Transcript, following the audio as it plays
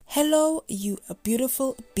Hello, you a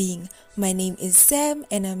beautiful being. My name is Sam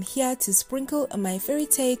and I'm here to sprinkle my fairy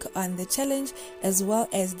take on the challenge as well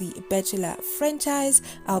as the Bachelor franchise.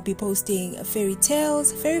 I'll be posting fairy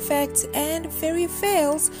tales, fairy facts and fairy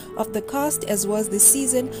fails of the cast as well as the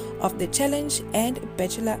season of the challenge and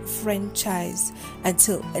Bachelor franchise.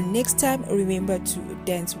 Until next time, remember to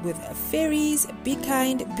dance with fairies, be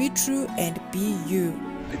kind, be true and be you.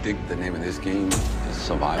 I think the name of this game is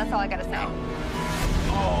Survival. That's all I gotta say.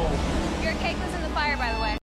 Oh. Your cake was in the fire, by the way.